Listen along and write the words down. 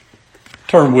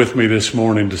Turn with me this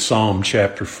morning to Psalm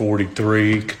chapter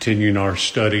 43, continuing our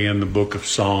study in the book of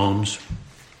Psalms.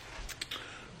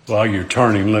 While you're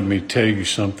turning, let me tell you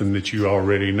something that you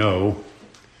already know.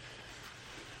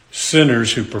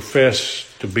 Sinners who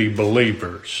profess to be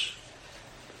believers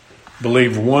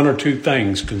believe one or two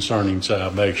things concerning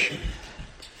salvation.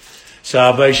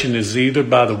 Salvation is either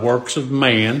by the works of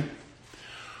man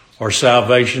or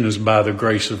salvation is by the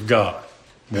grace of God.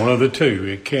 One of the two.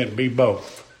 It can't be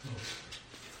both.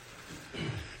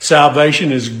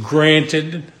 Salvation is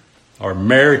granted or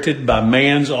merited by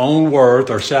man's own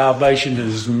worth, or salvation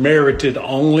is merited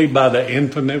only by the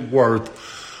infinite worth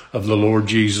of the Lord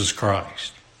Jesus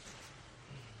Christ.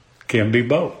 Can be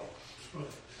both.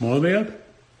 One or the other.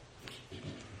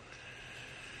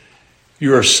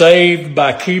 You are saved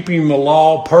by keeping the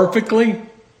law perfectly,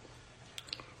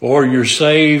 or you're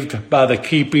saved by the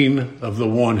keeping of the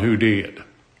one who did.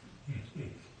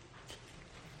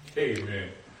 Amen.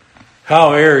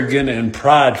 How arrogant and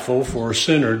prideful for a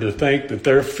sinner to think that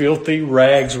their filthy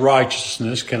rags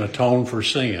righteousness can atone for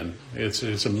sin.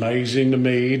 It's amazing to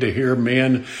me to hear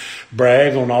men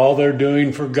brag on all they're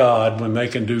doing for God when they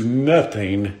can do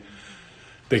nothing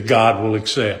that God will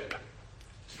accept.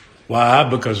 Why?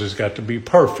 Because it's got to be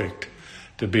perfect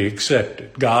to be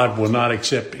accepted. God will not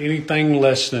accept anything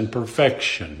less than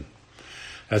perfection.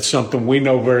 That's something we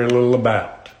know very little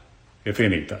about, if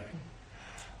anything.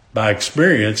 By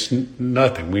experience,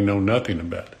 nothing. We know nothing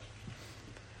about it.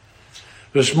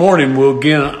 This morning, we'll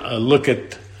again look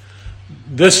at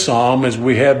this psalm as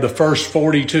we have the first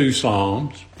 42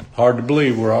 psalms. Hard to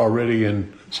believe we're already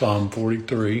in Psalm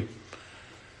 43.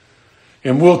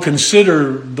 And we'll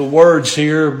consider the words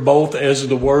here both as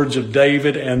the words of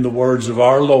David and the words of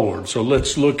our Lord. So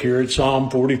let's look here at Psalm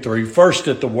 43. First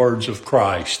at the words of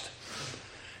Christ,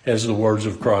 as the words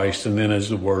of Christ, and then as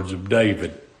the words of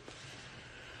David.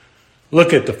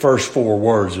 Look at the first four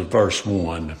words of verse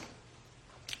 1.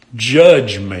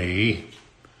 Judge me,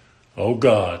 O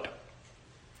God.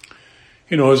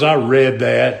 You know, as I read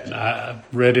that, I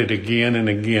read it again and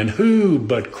again. Who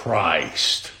but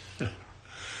Christ?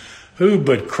 Who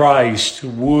but Christ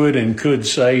would and could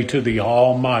say to the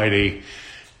Almighty,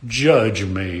 judge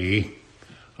me,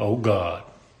 O God?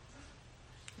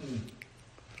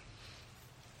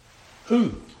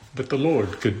 Who but the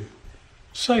Lord could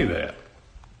say that?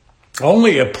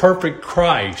 Only a perfect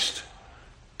Christ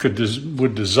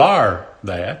would desire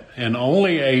that, and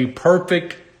only a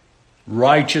perfect,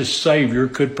 righteous Savior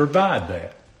could provide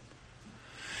that.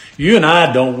 You and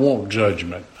I don't want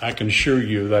judgment. I can assure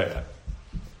you that.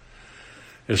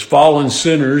 As fallen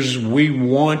sinners, we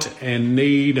want and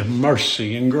need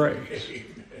mercy and grace.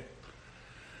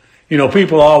 You know,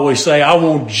 people always say, I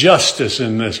want justice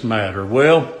in this matter.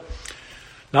 Well,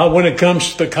 not when it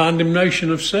comes to the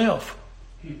condemnation of self.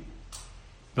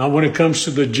 Not when it comes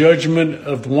to the judgment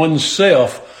of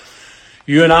oneself.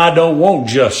 You and I don't want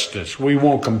justice. We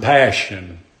want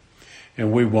compassion.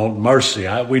 And we want mercy.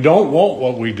 We don't want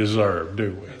what we deserve,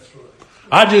 do we?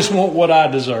 I just want what I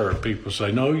deserve. People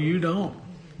say, no, you don't.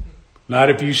 Not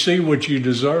if you see what you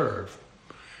deserve.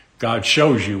 God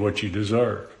shows you what you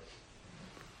deserve.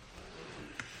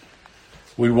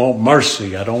 We want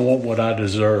mercy. I don't want what I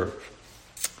deserve.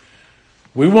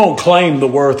 We won't claim the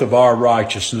worth of our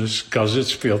righteousness because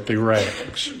it's filthy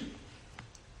rags.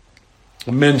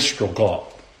 A menstrual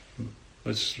cloth.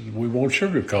 We won't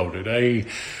sugarcoat it. A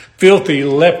filthy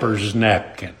leper's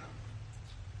napkin.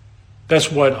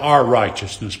 That's what our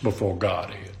righteousness before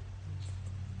God is.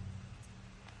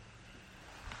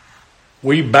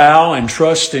 We bow and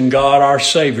trust in God our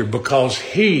Savior because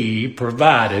He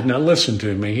provided, now listen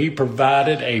to me, He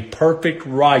provided a perfect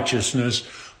righteousness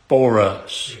for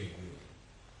us.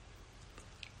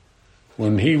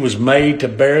 When He was made to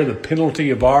bear the penalty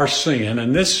of our sin.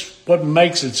 And this is what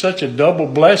makes it such a double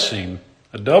blessing,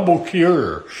 a double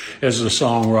cure, as the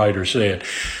songwriter said.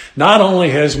 Not only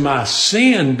has my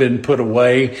sin been put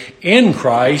away in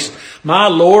Christ, my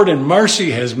Lord in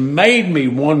mercy has made me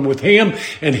one with Him,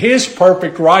 and His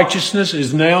perfect righteousness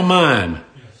is now mine.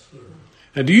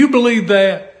 Now, do you believe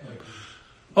that?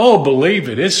 Oh, believe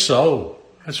it. It's so.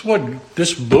 That's what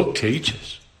this book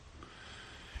teaches.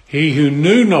 He who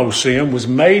knew no sin was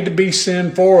made to be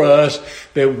sin for us,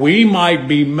 that we might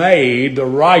be made the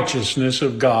righteousness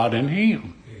of God in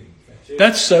Him.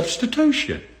 That's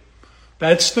substitution.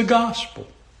 That's the gospel.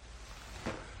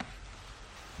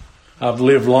 I've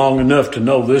lived long enough to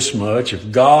know this much.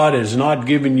 If God has not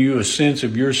given you a sense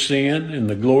of your sin in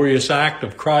the glorious act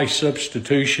of Christ's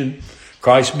substitution,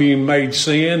 Christ being made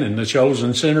sin and the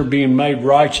chosen sinner being made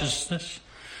righteousness,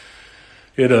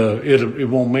 it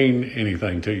won't mean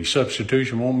anything to you.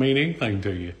 Substitution won't mean anything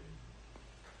to you.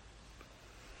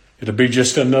 It'll be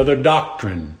just another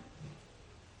doctrine.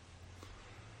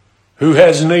 Who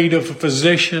has need of a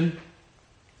physician?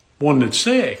 One that's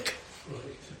sick.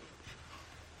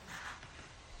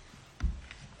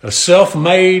 A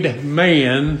self-made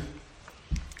man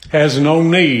has no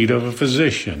need of a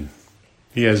physician.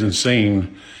 He hasn't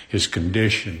seen his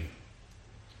condition.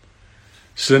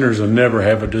 Sinners will never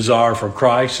have a desire for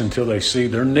Christ until they see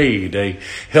their need. A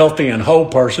healthy and whole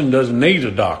person doesn't need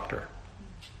a doctor.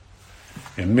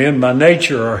 And men by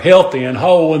nature are healthy and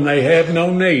whole when they have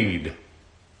no need.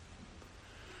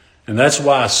 And that's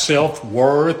why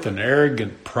self-worth and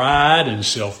arrogant pride and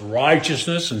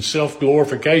self-righteousness and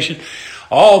self-glorification,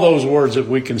 all those words that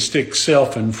we can stick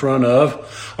self in front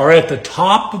of, are at the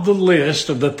top of the list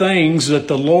of the things that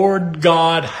the Lord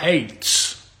God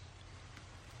hates.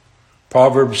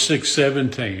 Proverbs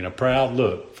 6:17, a proud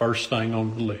look, first thing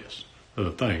on the list of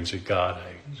the things that God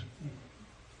hates.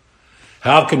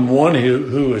 How can one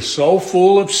who is so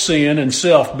full of sin and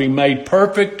self be made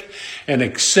perfect and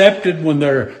accepted when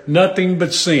they're nothing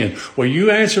but sin? Well, you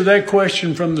answer that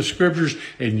question from the Scriptures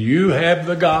and you have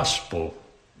the gospel.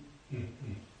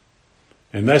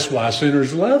 And that's why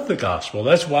sinners love the gospel.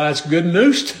 That's why it's good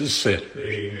news to sinners.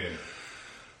 Amen.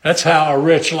 That's how a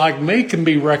wretch like me can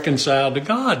be reconciled to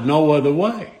God. No other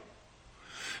way.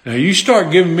 Now, you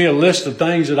start giving me a list of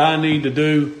things that I need to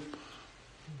do,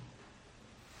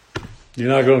 you're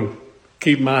not going to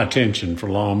keep my attention for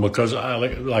long, because,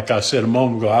 like I said a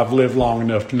moment ago, I've lived long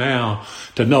enough now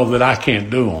to know that I can't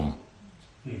do them.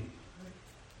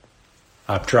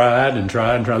 I've tried and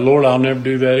tried and tried. Lord, I'll never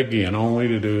do that again, only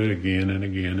to do it again and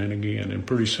again and again. And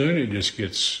pretty soon it just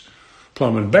gets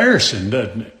plumb embarrassing,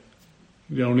 doesn't it?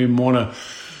 You don't even want to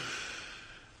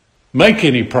make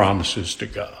any promises to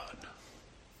God.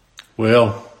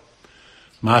 Well,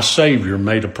 my Savior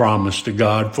made a promise to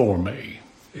God for me.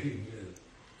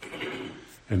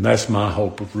 And that's my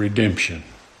hope of redemption.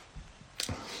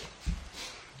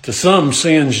 To some,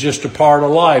 sin's just a part of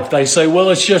life. They say, well,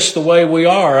 it's just the way we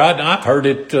are. I've heard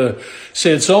it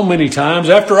said so many times.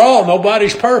 After all,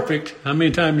 nobody's perfect. How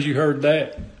many times you heard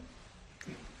that?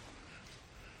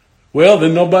 Well,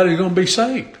 then nobody's going to be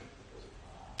saved.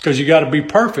 Because you got to be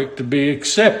perfect to be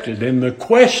accepted. And the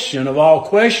question of all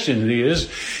questions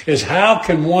is how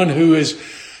can one who is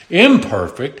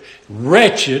imperfect,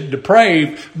 wretched,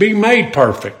 depraved, be made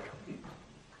perfect?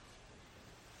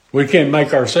 We can't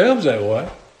make ourselves that way.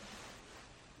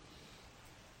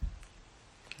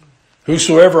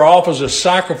 Whosoever offers a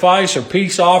sacrifice or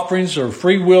peace offerings or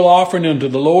free will offering unto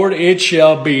the Lord, it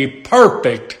shall be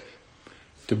perfect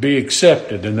to be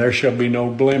accepted, and there shall be no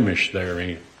blemish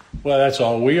therein. Well, that's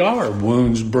all we are.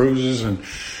 Wounds, bruises, and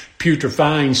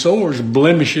putrefying sores,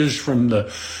 blemishes from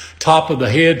the top of the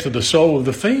head to the sole of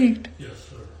the feet. Yes,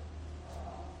 sir.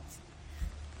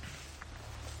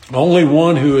 Only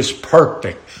one who is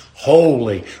perfect,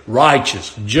 holy,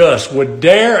 righteous, just would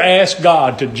dare ask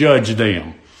God to judge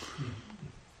them.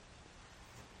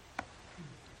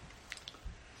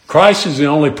 Christ is the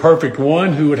only perfect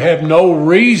one who would have no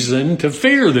reason to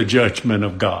fear the judgment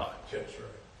of God. That's right.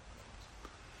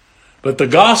 But the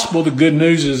gospel, the good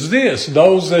news is this: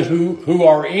 those who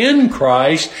are in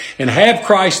Christ and have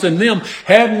Christ in them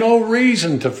have no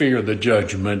reason to fear the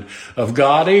judgment of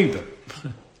God either.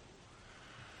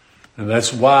 And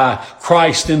that's why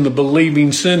Christ in the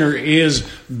believing sinner is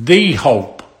the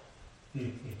hope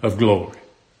of glory.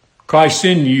 Christ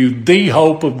in you, the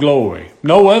hope of glory.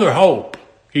 No other hope.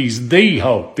 He's the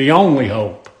hope, the only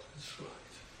hope.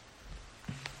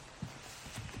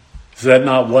 Is that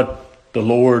not what the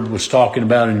Lord was talking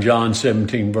about in John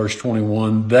 17, verse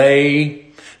 21?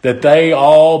 That they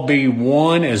all be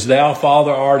one, as thou,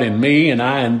 Father, art in me, and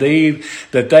I in thee,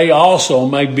 that they also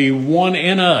may be one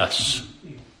in us.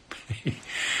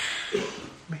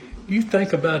 You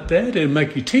think about that, it'll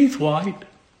make your teeth white.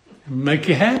 It'll make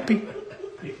you happy.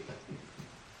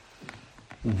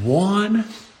 One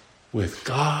with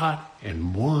God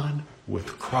and one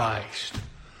with Christ.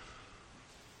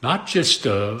 Not just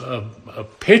a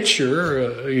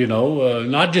picture,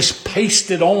 not just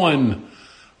pasted on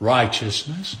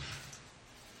righteousness.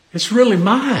 It's really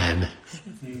mine.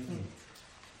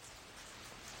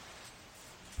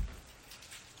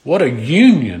 What a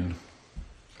union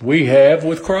we have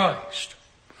with Christ.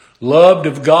 Loved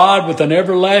of God with an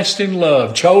everlasting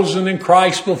love, chosen in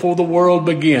Christ before the world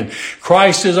began.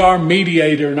 Christ is our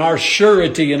mediator and our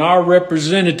surety and our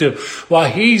representative. Why,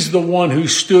 He's the one who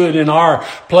stood in our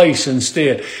place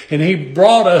instead. And He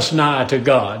brought us nigh to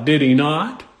God, did He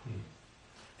not?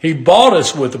 He bought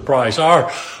us with a price.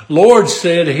 Our Lord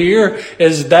said here,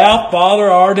 as thou, Father,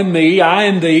 art in me, I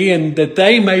in thee, and that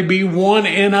they may be one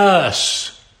in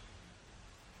us.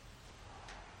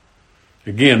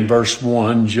 Again, verse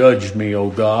 1, judge me, O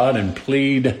God, and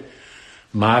plead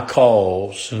my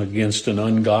cause against an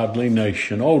ungodly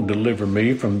nation. Oh, deliver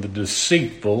me from the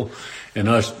deceitful and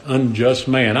unjust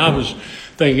man. I was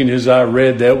thinking as I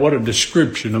read that, what a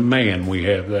description of man we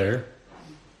have there.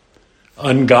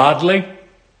 Ungodly.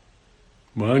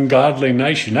 Well, ungodly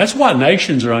nation. That's why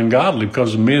nations are ungodly,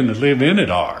 because the men that live in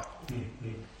it are.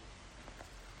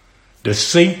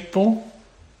 Deceitful.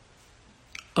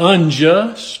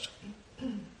 Unjust.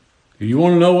 You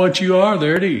want to know what you are?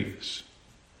 There it is.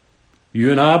 You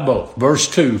and I both. Verse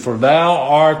 2, for thou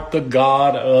art the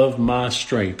God of my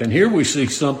strength. And here we see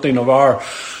something of our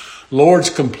Lord's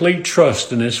complete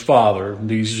trust in his Father.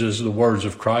 These are the words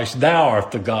of Christ. Thou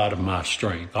art the God of my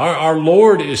strength. Our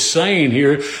Lord is saying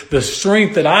here, the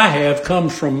strength that I have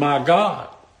comes from my God.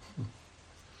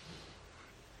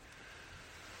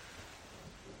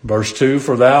 Verse 2,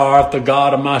 for thou art the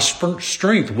God of my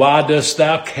strength. Why dost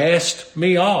thou cast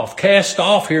me off? Cast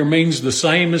off here means the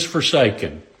same as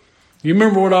forsaken. You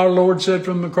remember what our Lord said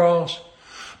from the cross?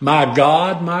 My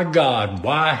God,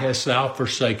 why hast thou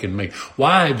forsaken me?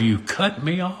 Why have you cut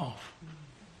me off?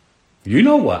 You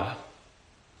know why.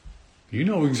 You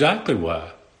know exactly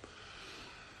why.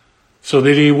 So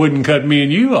that he wouldn't cut me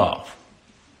and you off.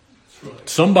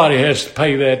 Somebody has to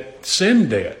pay that sin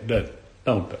debt,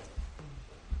 don't they?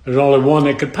 There's only one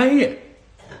that could pay it.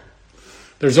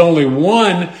 There's only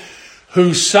one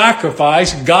whose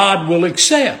sacrifice God will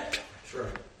accept.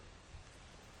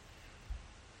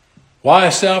 Why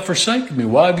hast thou forsaken me?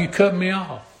 Why have you cut me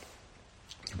off?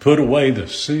 Put away the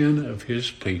sin of his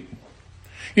people.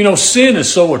 You know, sin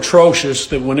is so atrocious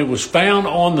that when it was found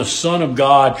on the Son of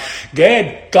God,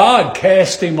 God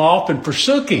cast him off and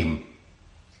forsook him.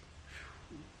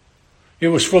 It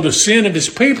was for the sin of his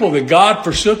people that God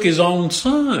forsook his own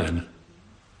Son.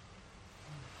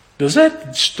 Does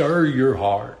that stir your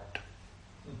heart?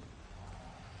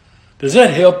 Does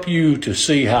that help you to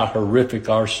see how horrific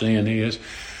our sin is?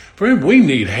 Friend, we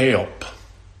need help.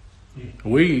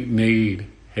 We need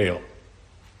help.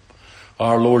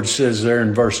 Our Lord says there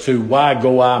in verse 2, why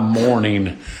go I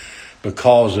mourning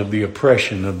because of the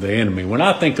oppression of the enemy? When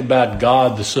I think about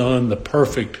God the Son, the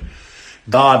perfect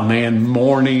God-man,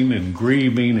 mourning and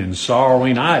grieving and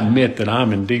sorrowing, I admit that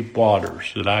I'm in deep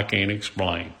waters that I can't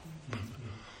explain.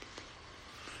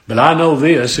 But I know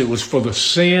this, it was for the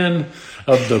sin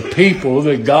of the people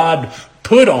that God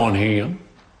put on him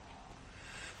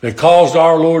that caused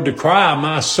our Lord to cry,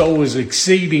 my soul is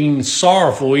exceeding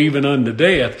sorrowful even unto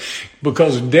death,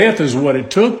 because death is what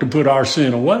it took to put our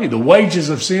sin away. The wages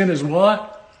of sin is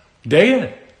what?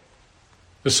 Death.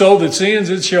 The soul that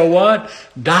sins, it shall what?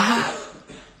 Die.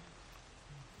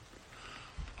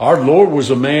 Our Lord was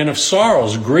a man of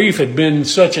sorrows. Grief had been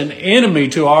such an enemy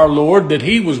to our Lord that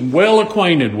he was well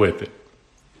acquainted with it.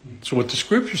 That's what the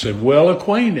scripture said, well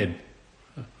acquainted.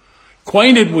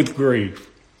 Acquainted with grief.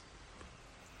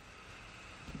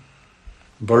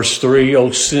 Verse 3, O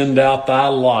send out thy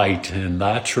light and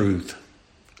thy truth.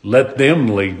 Let them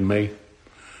lead me.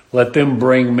 Let them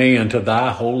bring me into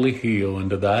thy holy hill,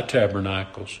 into thy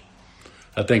tabernacles.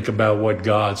 I think about what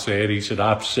God said. He said,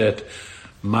 I've set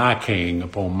my king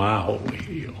upon my holy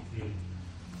hill.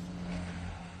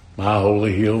 My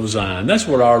holy hill of Zion. That's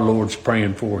what our Lord's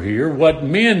praying for here. What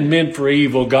men meant for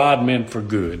evil, God meant for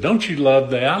good. Don't you love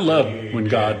that? I love when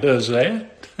God does that.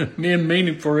 Men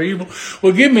meaning for evil.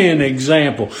 Well, give me an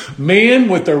example. Men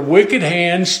with their wicked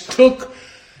hands took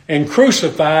and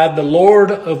crucified the Lord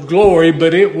of glory,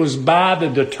 but it was by the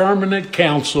determinate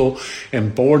counsel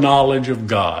and foreknowledge of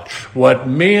God. What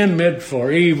men meant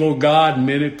for evil, God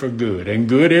meant it for good, and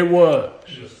good it was.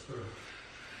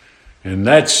 And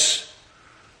that's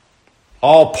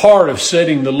all part of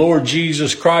setting the Lord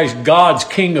Jesus Christ, God's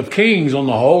King of Kings, on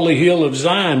the holy hill of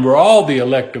Zion, where all the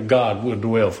elect of God will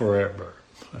dwell forever.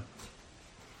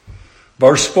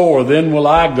 Verse 4, then will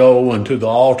I go unto the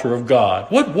altar of God.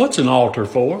 What's an altar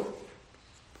for?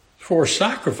 It's for a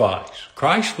sacrifice.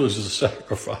 Christ was the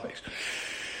sacrifice.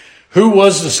 Who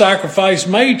was the sacrifice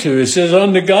made to? It says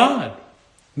unto God.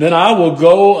 Then I will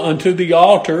go unto the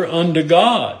altar unto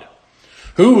God.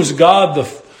 Who was God the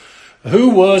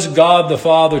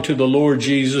Father to the Lord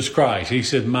Jesus Christ? He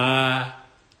said, my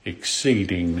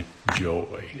exceeding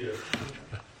joy. Yeah.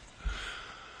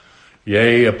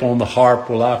 Yea, upon the harp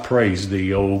will I praise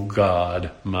thee, O God,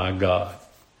 my God.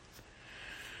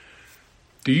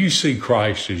 Do you see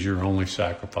Christ as your only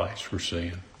sacrifice for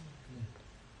sin?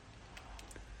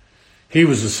 He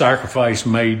was the sacrifice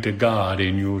made to God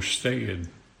in your stead.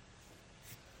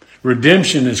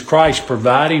 Redemption is Christ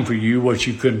providing for you what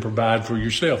you couldn't provide for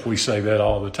yourself. We say that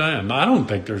all the time. I don't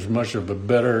think there's much of a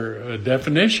better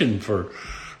definition for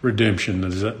redemption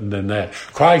than that.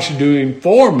 Christ doing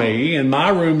for me in my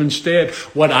room instead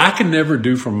what I can never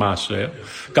do for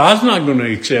myself. God's not going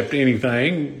to accept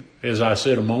anything, as I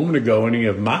said a moment ago, any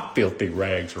of my filthy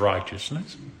rags of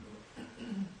righteousness.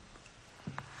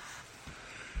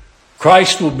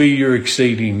 Christ will be your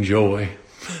exceeding joy.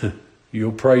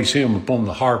 You'll praise him upon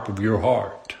the harp of your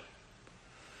heart.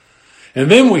 And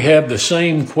then we have the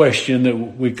same question that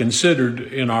we considered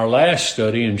in our last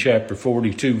study in chapter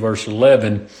 42, verse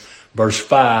 11, verse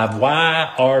 5.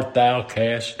 Why art thou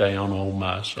cast down, O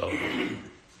my soul?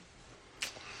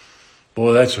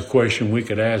 Boy, that's a question we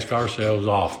could ask ourselves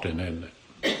often, isn't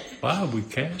it? Why are we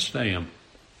cast down?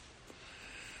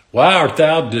 Why art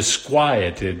thou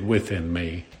disquieted within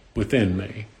me?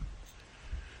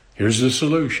 Here's the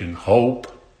solution. Hope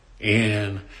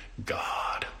in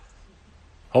God.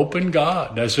 Hope in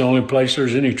God. That's the only place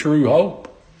there's any true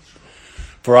hope.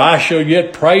 For I shall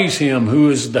yet praise him who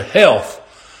is the health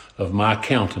of my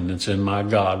countenance and my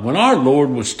God. When our Lord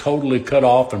was totally cut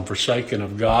off and forsaken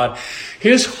of God,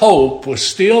 his hope was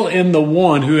still in the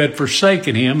one who had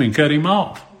forsaken him and cut him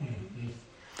off.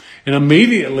 And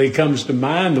immediately comes to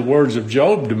mind the words of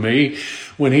Job to me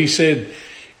when he said,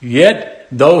 yet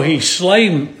though he slay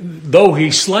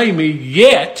me,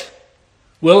 yet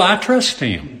will I trust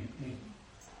him.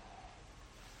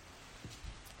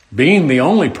 Being the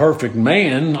only perfect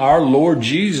man, our Lord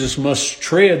Jesus must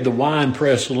tread the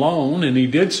winepress alone, and he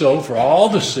did so for all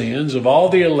the sins of all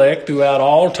the elect throughout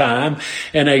all time,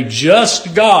 and a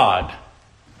just God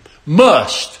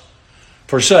must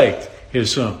forsake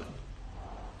his Son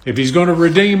if he's going to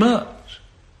redeem us.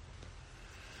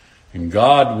 And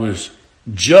God was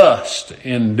just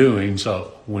in doing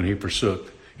so when he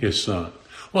forsook his Son.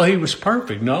 Well, he was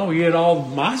perfect. No, he had all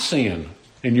my sin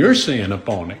and your sin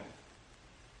upon him.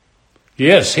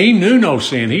 Yes, he knew no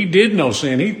sin. He did no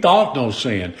sin. He thought no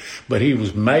sin. But he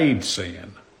was made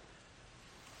sin.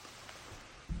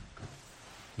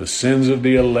 The sins of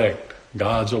the elect,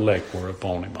 God's elect, were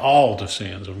upon him. All the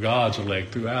sins of God's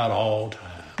elect throughout all time.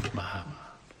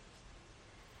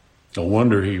 No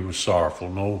wonder he was sorrowful.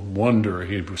 No wonder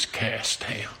he was cast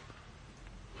down.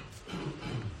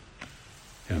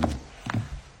 And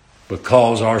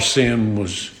because our sin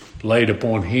was laid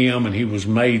upon him and he was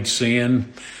made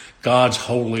sin, God's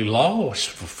holy law is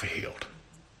fulfilled.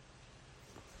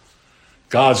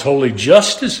 God's holy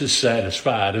justice is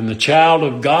satisfied, and the child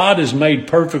of God is made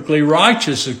perfectly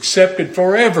righteous, accepted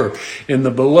forever in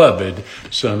the beloved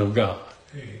Son of God.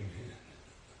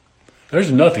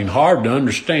 There's nothing hard to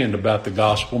understand about the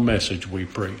gospel message we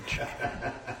preach.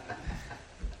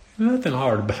 Nothing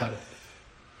hard about it.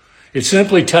 It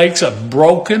simply takes a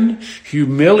broken,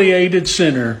 humiliated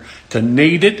sinner to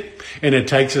need it, and it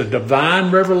takes a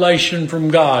divine revelation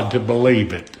from God to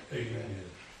believe it. Amen.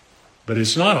 But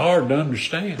it's not hard to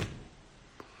understand.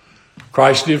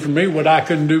 Christ did for me what I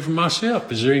couldn't do for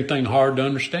myself. Is there anything hard to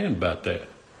understand about that?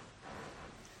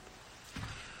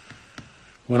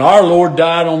 When our Lord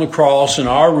died on the cross in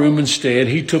our room instead,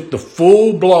 he took the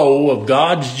full blow of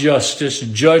God's justice,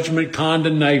 judgment,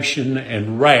 condemnation,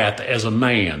 and wrath as a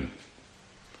man.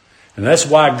 And that's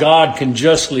why God can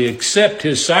justly accept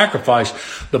his sacrifice.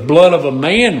 The blood of a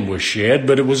man was shed,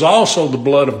 but it was also the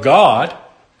blood of God.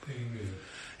 Amen.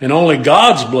 And only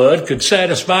God's blood could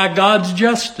satisfy God's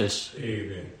justice.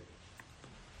 Amen.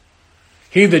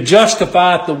 He that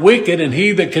justifieth the wicked and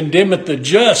he that condemneth the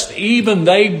just, even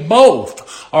they both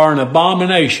are an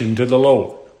abomination to the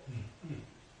Lord.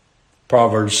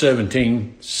 Proverbs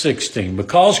 17:16.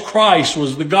 Because Christ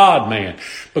was the God-man,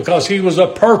 because he was a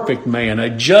perfect man, a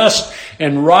just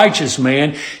and righteous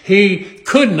man, he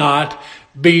could not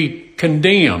be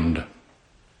condemned.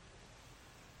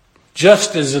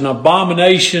 Just as it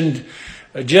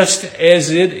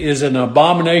is an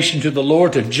abomination to the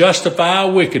Lord to justify a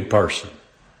wicked person,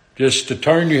 just to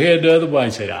turn your head the other way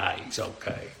and say, he's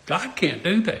okay. God can't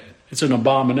do that. It's an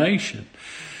abomination.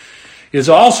 It's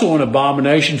also an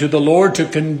abomination to the Lord to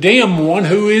condemn one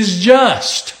who is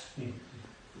just.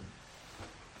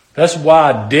 That's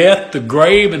why death, the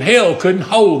grave, and hell couldn't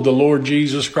hold the Lord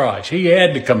Jesus Christ. He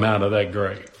had to come out of that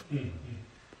grave.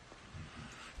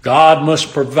 God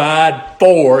must provide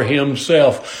for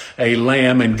himself a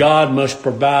lamb, and God must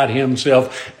provide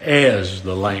himself as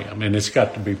the lamb. And it's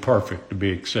got to be perfect to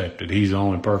be accepted. He's the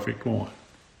only perfect one.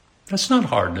 That's not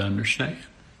hard to understand.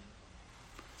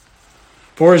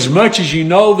 For as much as you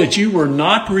know that you were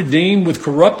not redeemed with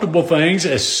corruptible things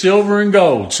as silver and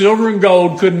gold. Silver and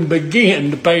gold couldn't begin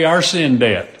to pay our sin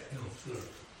debt.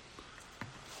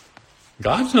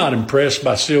 God's not impressed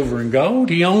by silver and gold.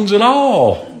 He owns it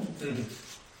all.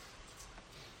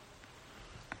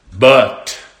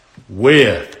 But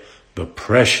with The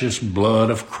precious blood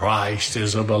of Christ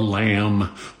is of a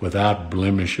lamb without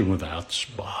blemish and without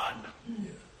spot.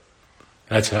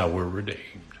 That's how we're redeemed.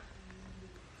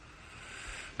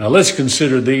 Now let's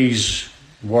consider these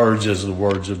words as the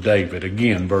words of David.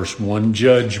 Again, verse 1,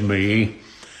 judge me,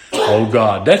 O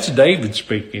God. That's David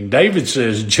speaking. David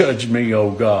says, judge me,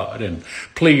 O God, and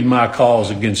plead my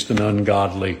cause against an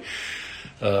ungodly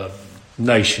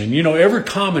nation. You know, every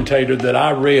commentator that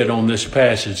I read on this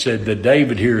passage said that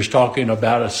David here is talking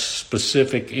about a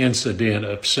specific incident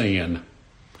of sin.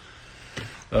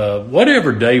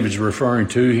 Whatever David's referring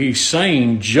to, he's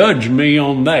saying, judge me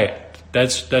on that.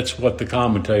 That's what the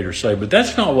commentators say. But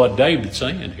that's not what David's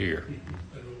saying here.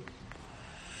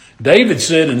 David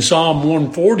said in Psalm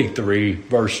 143,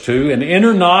 verse 2, and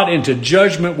enter not into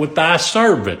judgment with thy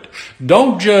servant.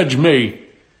 Don't judge me,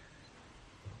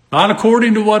 not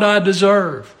according to what I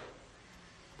deserve.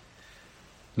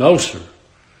 No, sir.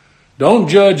 Don't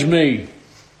judge me.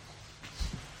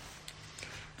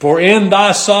 For in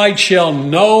thy sight shall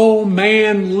no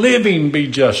man living be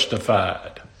justified.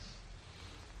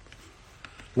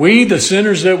 We, the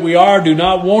sinners that we are, do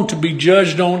not want to be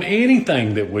judged on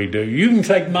anything that we do. You can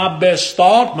take my best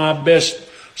thought, my best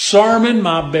sermon,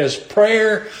 my best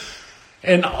prayer,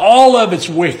 and all of it's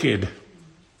wicked.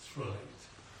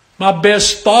 My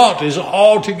best thought is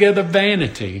altogether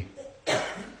vanity.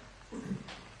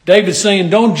 David's saying,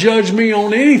 don't judge me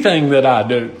on anything that I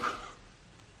do.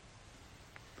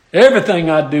 Everything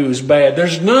I do is bad.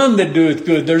 There's none that doeth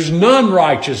good. There's none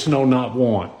righteous, no, not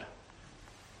one.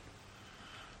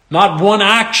 Not one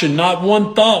action, not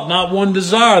one thought, not one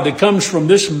desire that comes from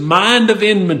this mind of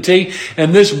enmity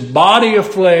and this body of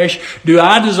flesh do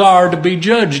I desire to be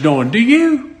judged on. Do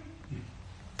you?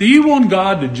 Do you want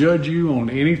God to judge you on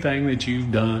anything that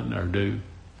you've done or do?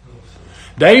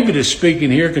 David is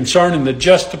speaking here concerning the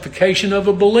justification of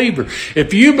a believer.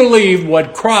 If you believe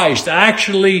what Christ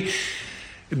actually,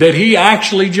 that He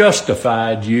actually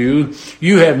justified you,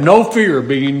 you have no fear of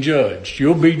being judged.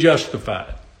 You'll be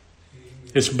justified.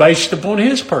 It's based upon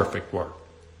His perfect work.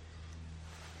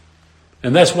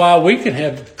 And that's why we can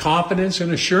have confidence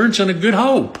and assurance and a good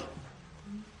hope.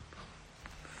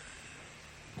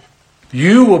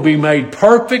 You will be made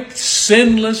perfect,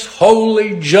 sinless,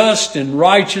 holy, just, and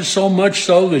righteous, so much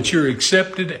so that you're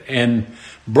accepted and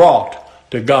brought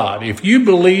to God. If you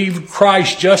believe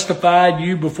Christ justified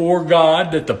you before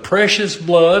God, that the precious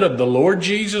blood of the Lord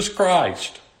Jesus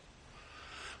Christ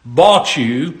bought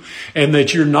you, and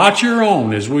that you're not your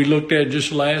own, as we looked at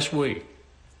just last week.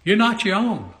 You're not your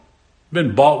own.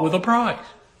 Been bought with a price.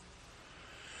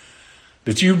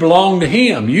 That you belong to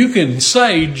Him. You can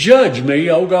say, judge me,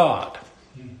 O God.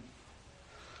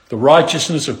 The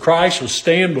righteousness of Christ will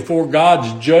stand before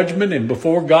God's judgment and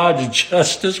before God's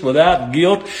justice without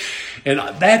guilt. And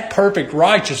that perfect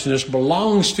righteousness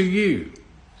belongs to you.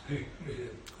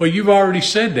 Well, you've already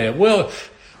said that. Well,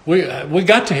 we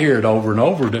got to hear it over and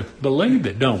over to believe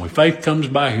it, don't we? Faith comes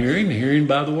by hearing, and hearing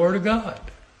by the Word of God.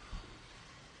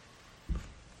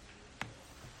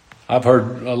 I've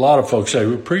heard a lot of folks say,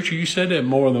 well, preacher, you said that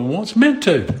more than once. Meant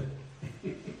to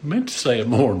say it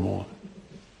more than once.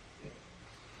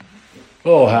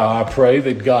 Oh, how I pray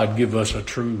that God give us a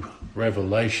true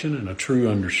revelation and a true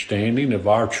understanding of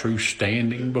our true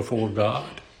standing before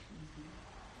God.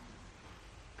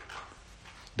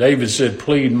 David said,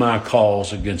 plead my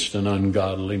cause against an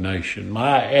ungodly nation.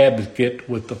 My advocate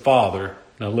with the Father.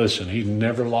 Now listen, he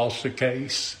never lost a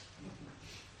case.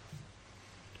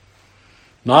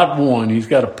 Not one. He's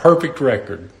got a perfect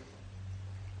record.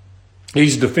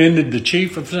 He's defended the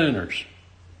chief of sinners.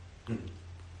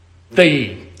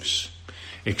 Thieves,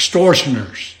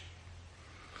 extortioners,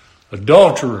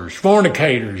 adulterers,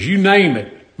 fornicators, you name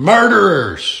it,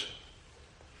 murderers.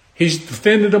 He's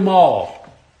defended them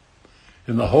all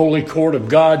in the holy court of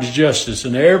God's justice.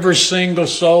 And every single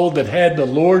soul that had the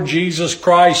Lord Jesus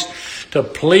Christ to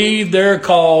plead their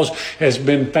cause has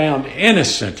been found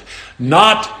innocent,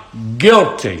 not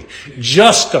guilty,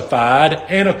 justified,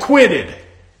 and acquitted.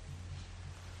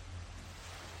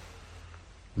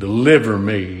 Deliver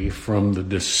me from the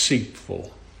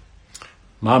deceitful.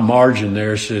 My margin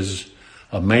there says,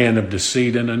 a man of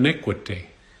deceit and iniquity.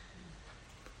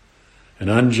 An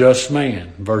unjust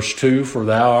man. Verse 2, for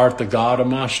thou art the God of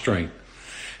my strength.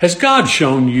 Has God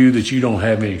shown you that you don't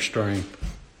have any strength?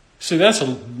 See, that's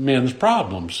men's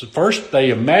problems. First, they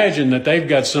imagine that they've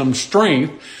got some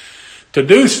strength to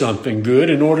do something good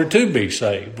in order to be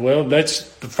saved. Well, that's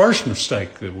the first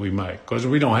mistake that we make, because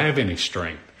we don't have any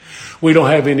strength. We don't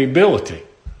have any ability.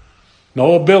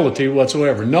 No ability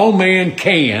whatsoever. No man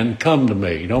can come to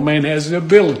me. No man has the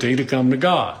ability to come to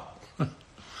God.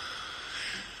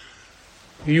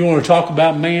 You want to talk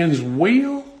about man's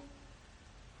will?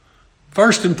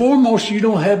 First and foremost, you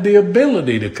don't have the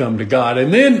ability to come to God.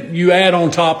 And then you add on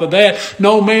top of that,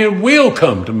 no man will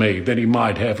come to me that he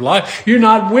might have life. You're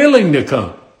not willing to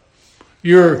come.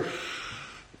 You're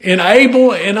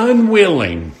unable and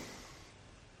unwilling.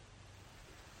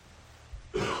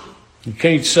 You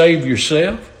can't save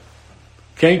yourself.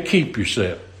 Can't keep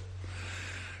yourself.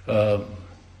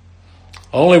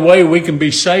 Only way we can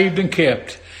be saved and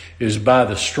kept is by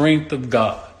the strength of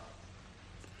God.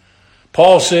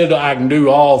 Paul said, I can do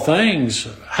all things.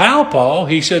 How, Paul?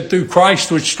 He said, through Christ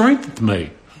which strengtheneth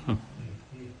me.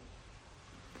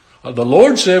 The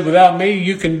Lord said, without me,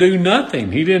 you can do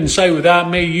nothing. He didn't say, without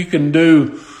me, you can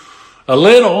do a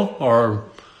little or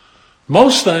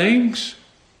most things.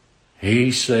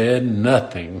 He said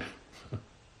nothing.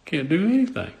 Can't do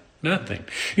anything. Nothing.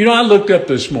 You know, I looked up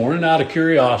this morning out of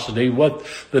curiosity what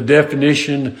the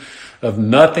definition of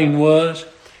nothing was.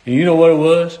 And you know what it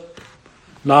was?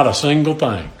 Not a single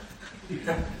thing.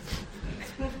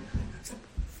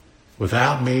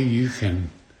 Without me, you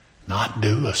can not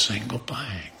do a single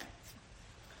thing.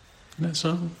 Isn't that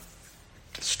something?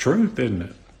 It's truth, isn't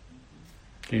it?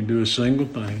 Can't do a single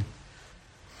thing.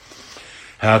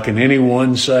 How can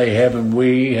anyone say, haven't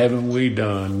we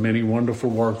done many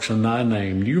wonderful works in thy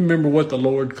name? Do you remember what the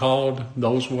Lord called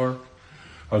those works?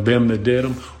 Or them that did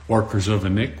them? Workers of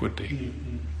iniquity.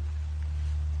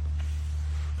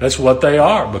 That's what they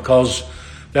are, because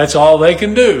that's all they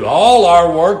can do. All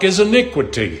our work is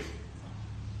iniquity.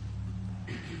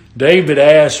 David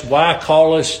asked, why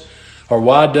callest, or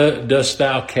why dost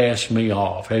thou cast me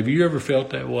off? Have you ever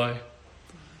felt that way?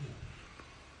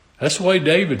 That's the way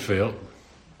David felt.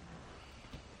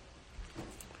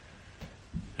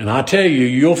 And I tell you,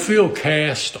 you'll feel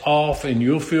cast off and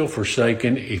you'll feel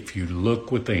forsaken if you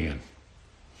look within.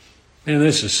 And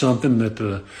this is something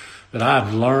that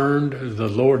I've learned. The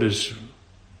Lord's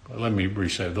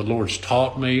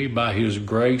taught me by His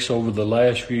grace over the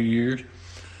last few years.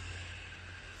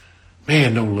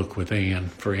 Man, don't look within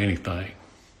for anything.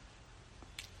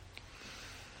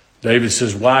 David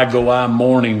says, why go I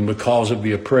mourning because of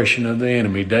the oppression of the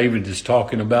enemy? David is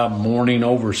talking about mourning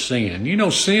over sin. You know,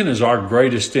 sin is our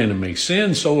greatest enemy.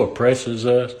 Sin so oppresses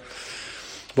us.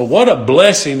 But what a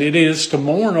blessing it is to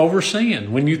mourn over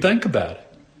sin when you think about it.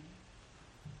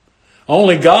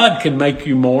 Only God can make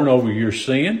you mourn over your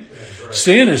sin. Right.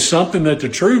 Sin is something that the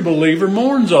true believer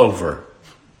mourns over.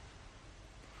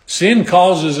 Sin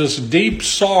causes us deep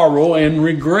sorrow and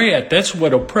regret. That's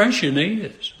what oppression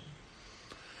is.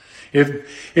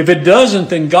 If it doesn't,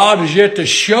 then God is yet to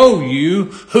show you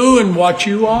who and what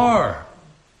you are.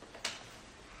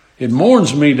 It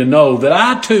mourns me to know that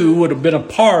I too would have been a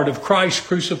part of Christ's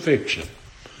crucifixion.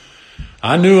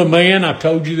 I knew a man, I've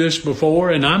told you this before,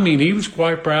 and I mean, he was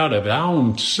quite proud of it.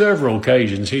 On several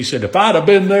occasions, he said, if I'd have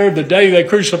been there the day they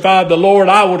crucified the Lord,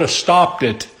 I would have stopped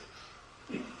it.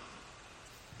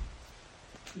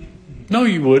 No,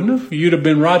 you wouldn't have. You'd have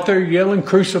been right there yelling,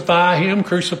 crucify him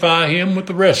with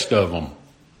the rest of them.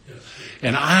 Yes.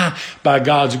 And I, by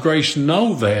God's grace,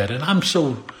 know that. And I'm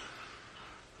so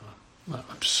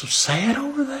sad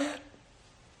over that.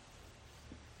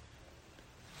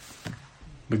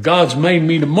 But God's made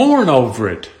me to mourn over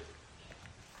it.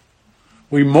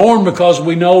 We mourn because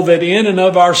we know that in and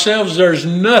of ourselves there's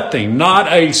nothing, not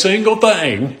a single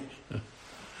thing,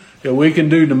 that we can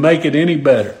do to make it any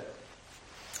better.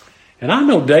 And I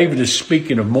know David is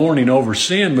speaking of mourning over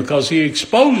sin because he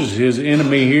exposes his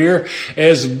enemy here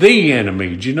as the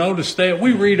enemy. Did you notice that?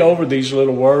 We read over these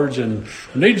little words and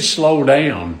we need to slow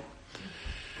down.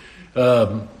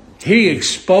 He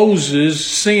exposes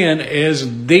sin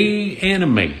as the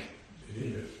enemy.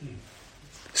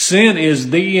 Sin is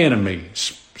the enemy.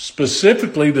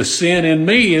 Specifically, the sin in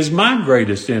me is my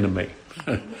greatest enemy.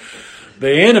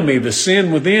 The enemy, the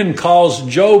sin within, caused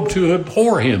Job to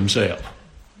abhor himself.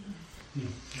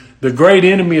 The great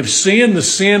enemy of sin, the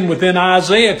sin within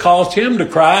Isaiah, caused him to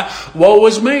cry, woe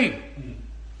is me.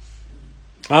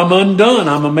 I'm undone.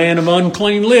 I'm a man of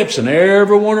unclean lips, and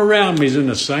everyone around me is in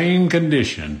the same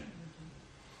condition.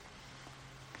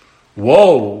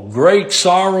 Woe, great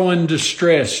sorrow and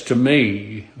distress to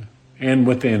me and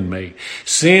within me.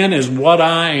 Sin is what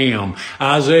I am.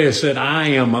 Isaiah said, I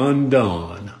am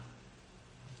undone.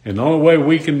 And the only way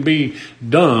we can be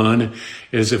done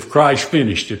is if Christ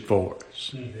finished it for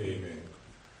us. Amen.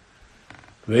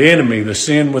 The enemy, the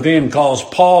sin within,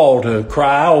 caused Paul to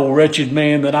cry, O wretched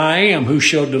man that I am, who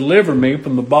shall deliver me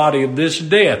from the body of this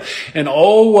death? And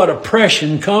oh, what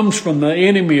oppression comes from the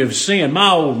enemy of sin.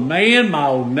 My old man, my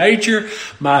old nature,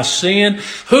 my sin.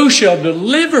 Who shall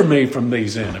deliver me from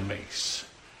these enemies?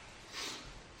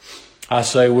 I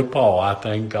say with Paul, I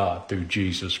thank God through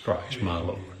Jesus Christ, my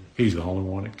Lord. He's the only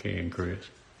one that can, Chris.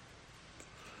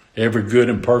 Every good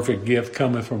and perfect gift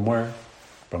cometh from where?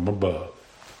 From above.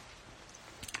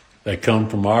 They come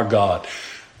from our God,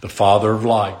 the Father of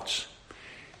lights.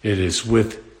 It is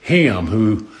with him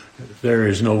who there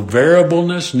is no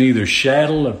variableness, neither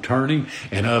shadow of turning,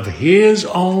 and of his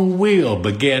own will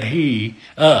begat he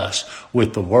us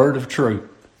with the word of truth.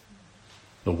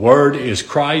 The word is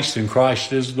Christ, and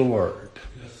Christ is the word.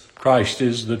 Christ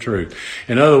is the truth.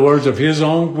 In other words, of his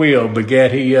own will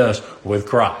begat he us with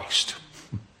Christ.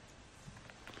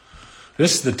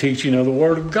 This is the teaching of the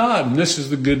Word of God, and this is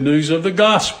the good news of the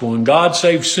gospel. And God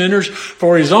saves sinners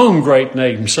for his own great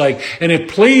name's sake, and it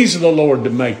pleased the Lord to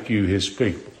make you his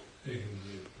people.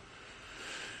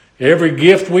 Every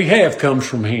gift we have comes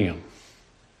from him,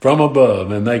 from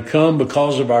above, and they come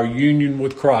because of our union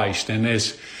with Christ. And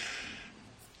as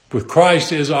with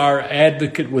Christ as our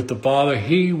advocate with the Father,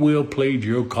 he will plead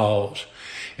your cause,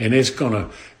 and it's going to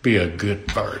be a good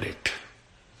verdict.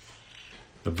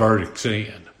 The verdict's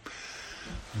in.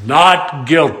 Not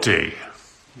guilty.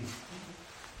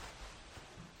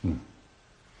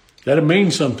 That'll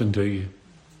mean something to you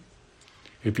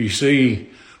if you see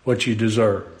what you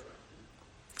deserve.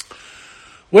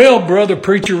 Well, brother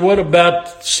preacher, what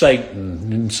about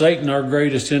Satan? And Satan, our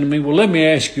greatest enemy? Well, let me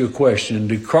ask you a question.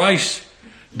 Did Christ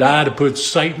die to put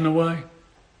Satan away?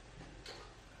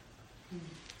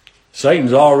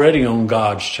 Satan's already on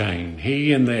God's chain.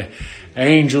 He and the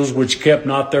angels which kept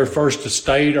not their first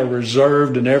estate are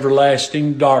reserved in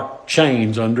everlasting dark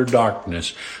chains under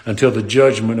darkness until the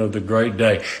judgment of the great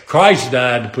day. Christ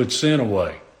died to put sin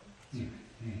away.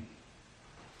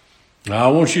 Now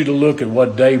I want you to look at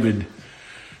what David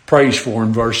prays for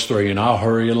in verse 3, and I'll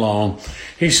hurry along.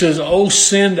 He says, "O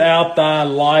send out thy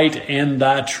light and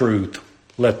thy truth.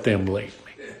 Let them lead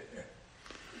me.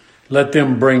 Let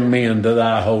them bring me into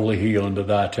thy holy hill, into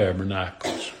thy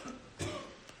tabernacles."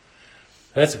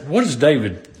 What is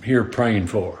David here praying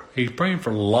for? He's praying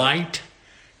for light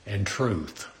and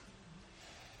truth.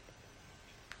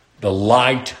 The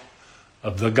light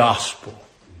of the gospel.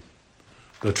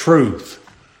 The truth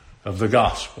of the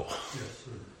gospel.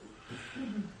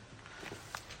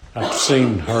 I've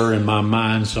seen her in my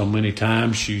mind so many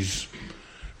times. She's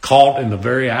caught in the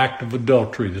very act of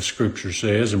adultery, the scripture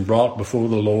says, and brought before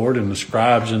the Lord. And the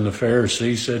scribes and the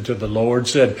Pharisees said to the Lord,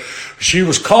 she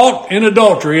was caught in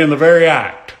adultery in the very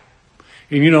act.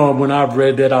 And you know, when I've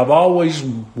read that, I've always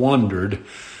wondered,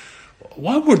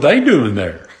 what were they doing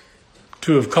there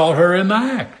to have caught her in the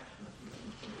act?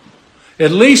 At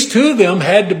least two of them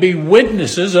had to be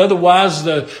witnesses, otherwise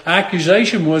the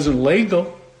accusation wasn't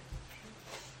legal.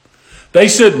 They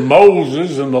said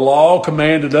Moses and the law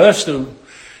commanded us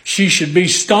she should be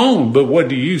stoned, but what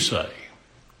do you say?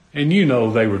 And you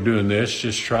know they were doing this,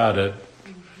 just try to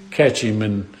catch him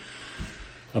in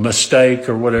a mistake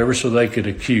or whatever so they could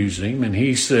accuse him. And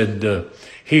he said,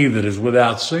 he that is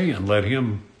without sin, let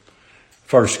him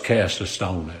first cast a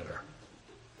stone at her.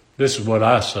 This is what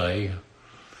I say.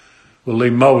 We'll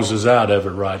leave Moses out of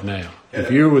it right now. If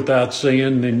you're without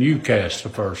sin, then you cast the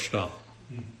first stone.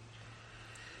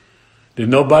 Did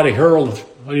nobody hurl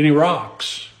any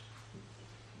rocks?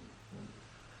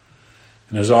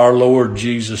 And as our Lord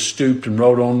Jesus stooped and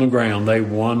wrote on the ground, they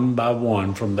one by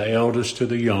one, from the eldest to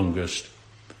the youngest,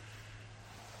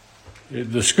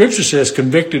 the scripture says,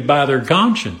 convicted by their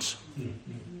conscience,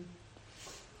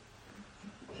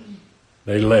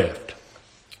 they left.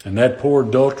 And that poor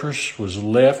adulteress was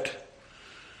left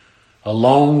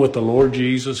alone with the Lord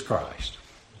Jesus Christ.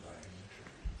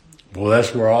 Well,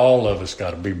 that's where all of us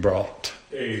got to be brought.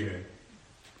 Amen.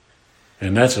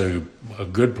 And that's a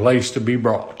good place to be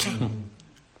brought.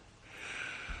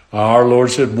 Our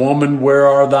Lord said, "Woman, where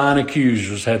are thine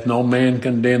accusers? Hath no man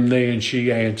condemned thee?" And she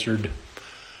answered,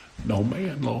 "No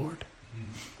man, Lord.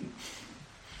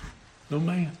 No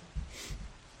man."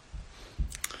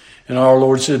 And our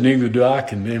Lord said, "Neither do I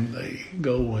condemn thee.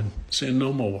 Go and sin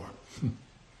no more."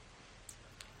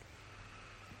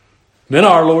 Then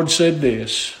our Lord said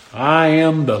this, "I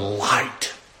am the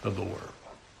light of the world.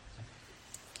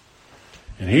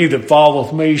 And he that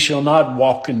followeth me shall not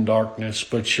walk in darkness,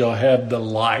 but shall have the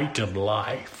light of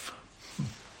life."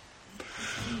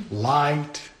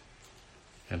 Light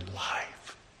and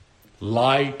life.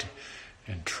 Light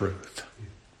and truth.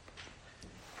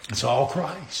 It's all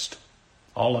Christ.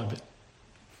 All of it.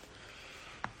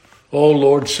 Oh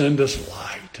Lord, send us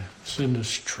light. Send us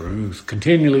truth.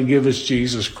 Continually give us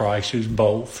Jesus Christ, who's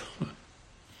both.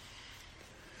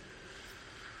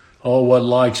 Oh, what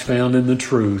light's found in the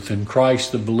truth. In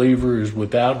Christ the believer is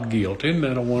without guilt. Isn't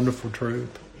that a wonderful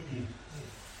truth?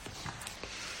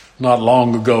 Not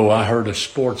long ago, I heard a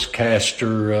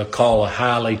sportscaster call a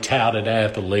highly touted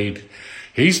athlete,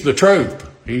 he's the truth.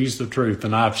 He's the truth.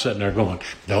 And I'm sitting there going,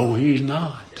 no, he's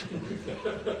not.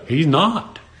 He's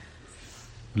not.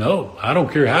 No, I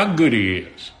don't care how good he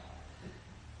is.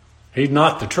 He's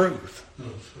not the truth.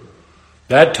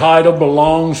 That title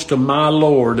belongs to my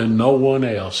Lord and no one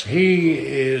else. He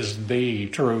is the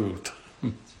truth.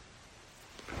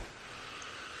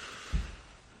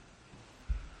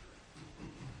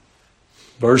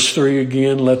 Verse 3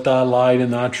 again, let thy light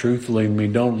and thy truth lead me.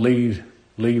 Don't leave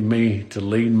me to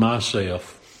lead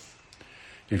myself.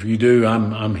 If you do,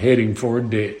 I'm heading for a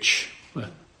ditch.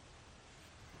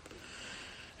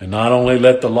 And not only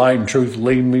let the light and truth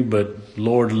lead me, but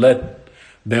Lord, let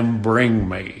them bring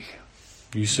me.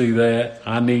 You see that?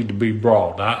 I need to be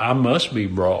brought. I must be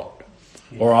brought,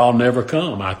 or I'll never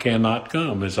come. I cannot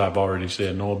come, as I've already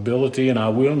said. No ability, and I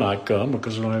will not come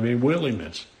because I don't have any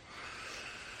willingness.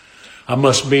 I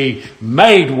must be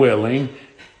made willing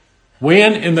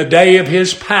when? In the day of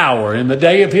his power, in the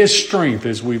day of his strength,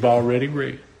 as we've already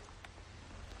read.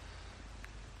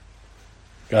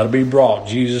 Got to be brought.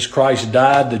 Jesus Christ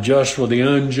died, the just for the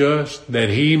unjust, that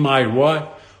he might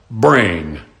what?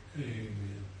 Bring. Amen.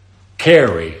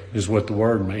 Carry is what the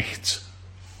word means.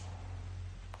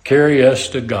 Carry us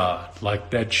to God like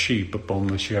that sheep upon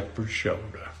the shepherd's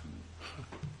shoulder.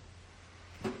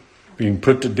 Being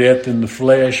put to death in the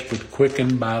flesh, but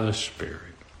quickened by the Spirit.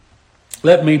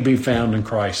 Let me be found in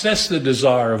Christ. That's the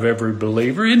desire of every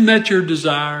believer. Isn't that your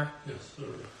desire? Yes, sir.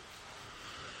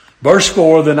 Verse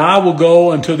 4, then I will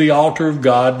go unto the altar of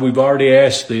God. We've already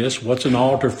asked this. What's an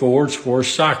altar for? It's for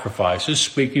sacrifices,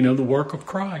 speaking of the work of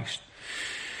Christ.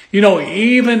 You know,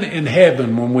 even in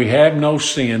heaven, when we have no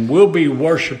sin, we'll be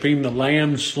worshiping the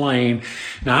Lamb slain.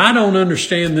 Now, I don't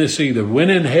understand this either. When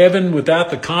in heaven,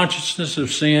 without the consciousness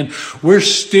of sin, we're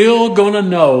still going to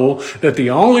know that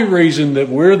the only reason that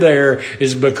we're there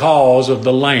is because of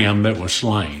the Lamb that was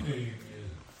slain.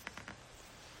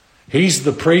 He's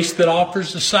the priest that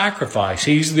offers the sacrifice.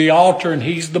 He's the altar and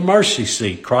he's the mercy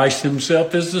seat. Christ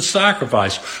himself is the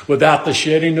sacrifice. Without the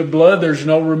shedding of blood, there's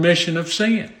no remission of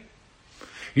sin.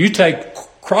 You take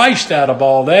Christ out of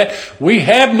all that, we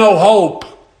have no hope.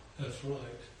 That's right.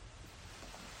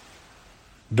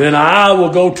 Then I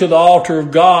will go to the altar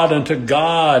of God, and to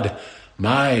God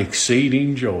my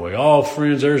exceeding joy. Oh,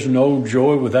 friends, there's no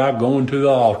joy without going to the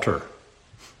altar.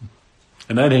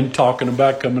 And that ain't talking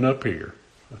about coming up here.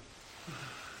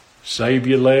 Save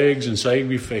your legs and save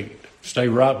your feet. Stay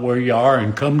right where you are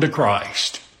and come to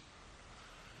Christ.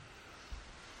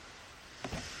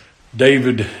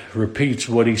 David repeats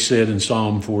what he said in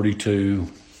Psalm 42.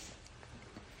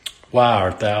 Why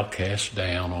art thou cast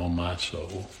down, O my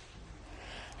soul?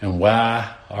 And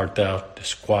why art thou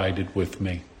disquieted with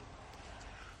me?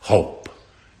 Hope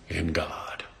in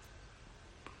God.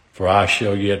 For I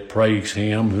shall yet praise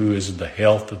him who is the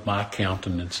health of my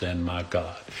countenance and my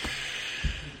God.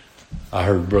 I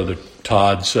heard Brother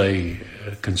Todd say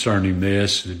concerning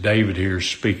this, that David here is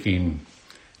speaking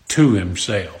to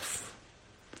himself.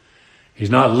 He's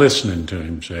not listening to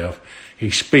himself.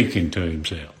 He's speaking to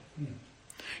himself.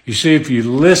 You see, if you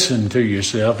listen to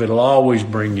yourself, it'll always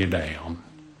bring you down.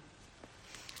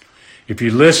 If you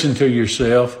listen to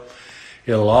yourself,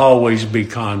 it'll always be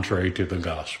contrary to the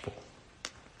gospel.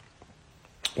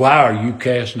 Why are you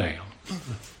cast down?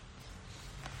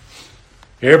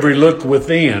 Every look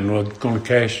within is going to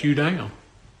cast you down.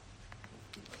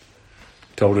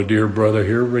 Told a dear brother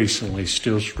here recently,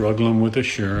 still struggling with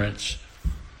assurance.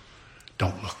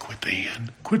 Don't look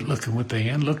within. Quit looking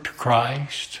within. Look to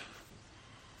Christ.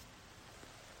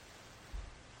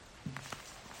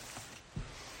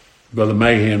 Brother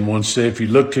Mahan once said, if you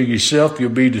look to yourself,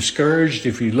 you'll be discouraged.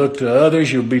 If you look to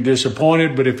others, you'll be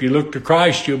disappointed. But if you look to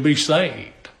Christ, you'll be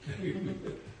saved.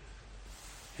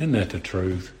 Isn't that the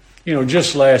truth? You know,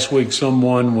 just last week,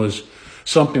 something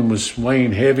was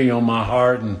weighing heavy on my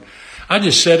heart, and I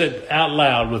just said it out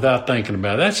loud without thinking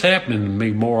about it. That's happening to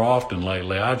me more often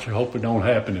lately. I just hope it don't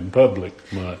happen in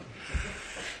public much.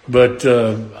 But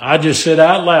I just said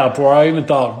out loud before I even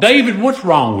thought, David, what's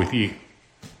wrong with you?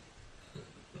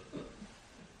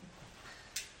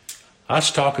 I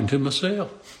was talking to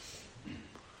myself.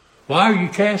 Why are you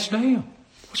cast down?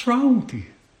 What's wrong with you?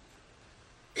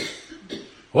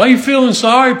 Why are you feeling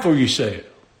sorry for yourself?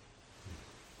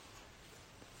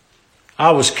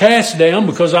 I was cast down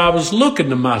because I was looking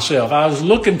to myself. I was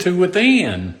looking to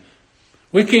within.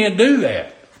 We can't do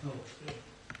that.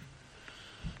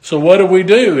 So what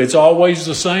do? It's always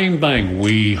the same thing.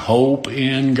 We hope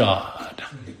in God.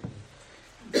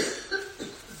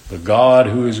 The God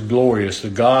who is glorious, the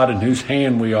God in whose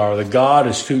hand we are, the God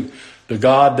The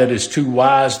God that is too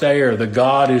wise to err. The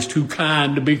God is too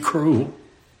kind to be cruel.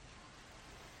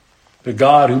 The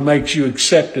God who makes you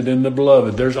accepted in the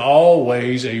beloved. There's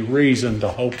always a reason to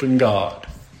hope in God.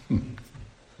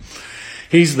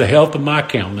 He's the health of my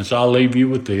countenance. I'll leave you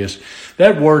with this.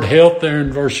 That word health there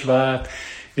in verse 5,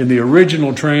 in the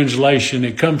original translation,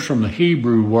 it comes from the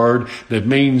Hebrew word that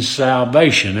means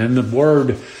salvation. And the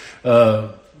word,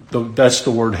 that's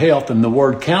the word health. And the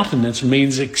word countenance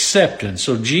means acceptance.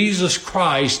 So Jesus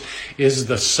Christ is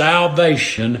the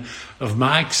salvation of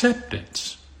my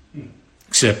acceptance.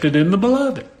 Accepted in the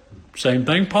beloved. Same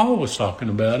thing Paul was talking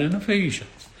about in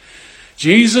Ephesians.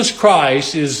 Jesus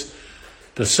Christ is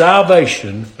the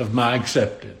salvation of my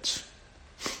acceptance.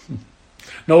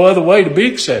 No other way to be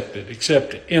accepted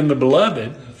except in the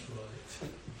beloved.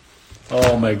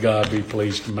 Oh, may God be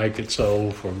pleased to make it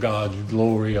so for God's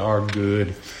glory, our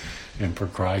good, and for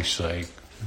Christ's sake.